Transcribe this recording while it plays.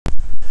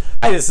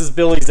Hi, this is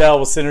Billy Zell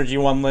with Synergy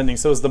One Lending.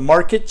 So as the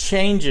market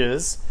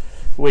changes,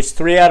 which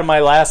 3 out of my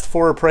last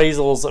 4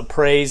 appraisals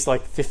appraised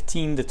like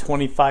 15 to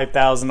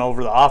 25,000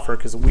 over the offer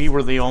because we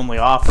were the only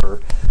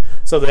offer.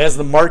 So as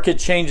the market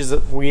changes,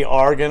 we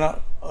are going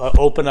to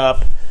open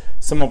up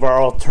some of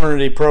our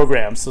alternative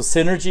programs. So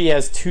Synergy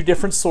has 2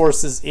 different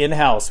sources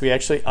in-house. We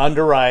actually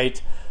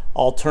underwrite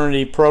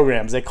alternative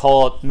programs. They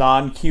call it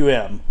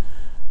non-QM.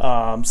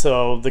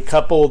 So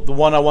the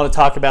one I want to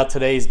talk about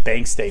today is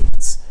bank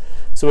statements.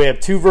 So we have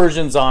 2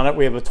 versions on it.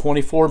 We have a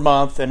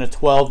 24-month and a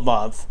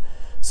 12-month.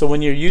 So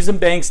when you're using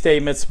bank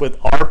statements with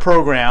our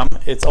program,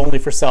 it's only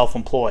for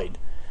self-employed.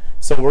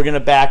 So we're going to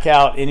back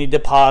out any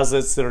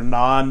deposits that are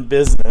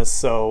non-business.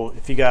 So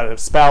if you got a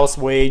spouse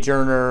wage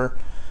earner,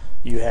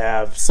 you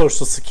have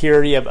Social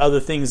Security, you have other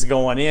things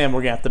going in,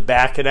 we're going to have to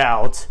back it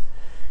out.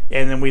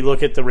 And then we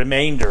look at the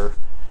remainder.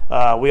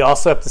 We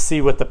also have to see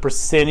what the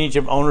percentage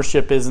of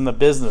ownership is in the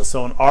business.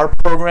 So in our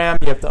program,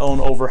 you have to own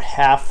over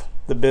half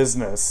the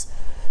business.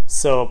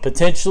 So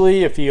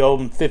potentially, if you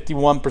own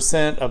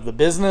 51% of the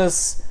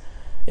business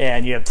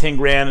and you have 10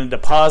 grand in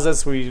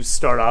deposits, we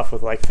start off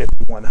with like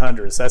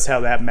 5,100. So that's how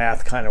that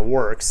math kind of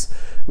works.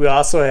 We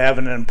also have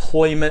an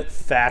employment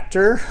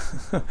factor.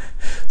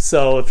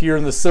 So if you're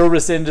in the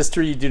service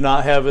industry, you do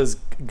not have as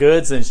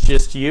goods and it's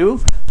just you,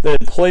 the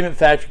employment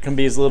factor can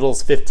be as little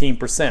as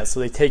 15%.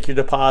 So they take your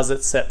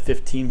deposit, set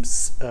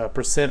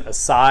 15%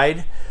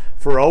 aside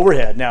for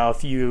overhead. Now,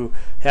 if you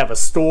have a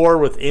store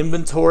with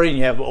inventory and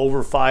you have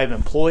over 5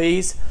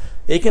 employees,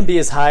 it can be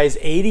as high as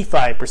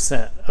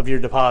 85% of your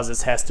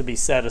deposits has to be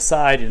set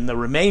aside, and the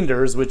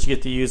remainders, which you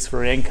get to use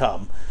for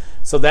income.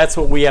 So that's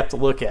what we have to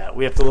look at.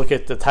 We have to look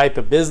at the type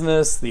of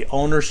business, the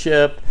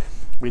ownership,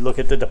 we look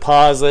at the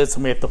deposits,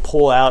 and we have to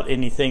pull out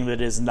anything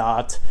that is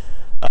not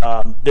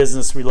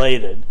business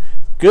related.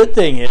 Good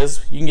thing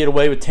is you can get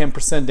away with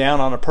 10%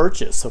 down on a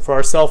purchase. So for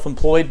our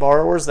self-employed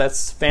borrowers,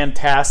 that's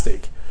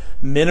fantastic.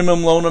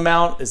 Minimum loan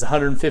amount is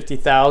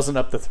 $150,000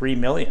 up to $3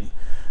 million.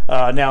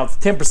 Now,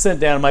 10%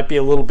 down might be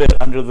a little bit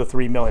under the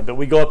 $3 million, but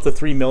we go up to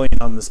 $3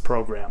 million on this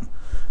program.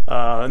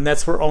 And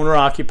that's for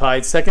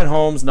owner-occupied. Second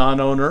homes,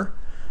 non-owner,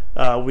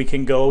 we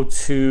can go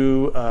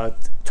to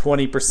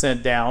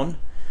 20% down.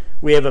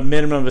 We have a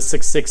minimum of a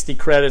 660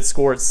 credit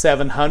score at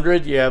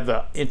 700. You have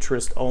the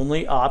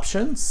interest-only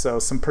option, so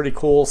some pretty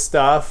cool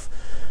stuff.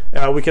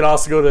 We can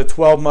also go to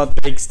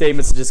 12-month bank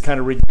statements. It just kind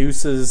of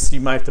reduces.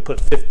 You might have to put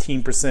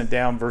 15%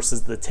 down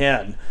versus the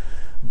 10.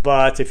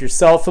 But if you're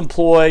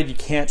self-employed, you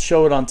can't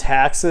show it on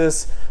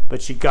taxes,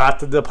 but you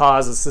got the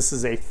deposits. This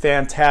is a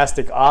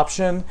fantastic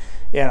option.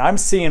 And I'm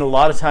seeing a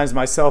lot of times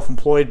my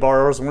self-employed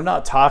borrowers, and we're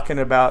not talking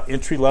about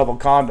entry-level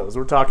condos.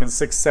 We're talking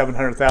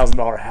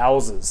 $600,000-$700,000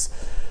 houses.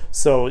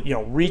 So,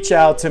 reach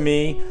out to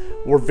me.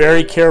 We're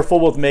very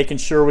careful with making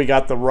sure we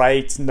got the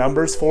right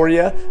numbers for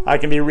you. I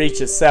can be reached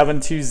at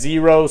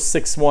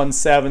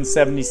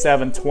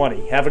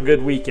 720-617-7720. Have a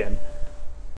good weekend.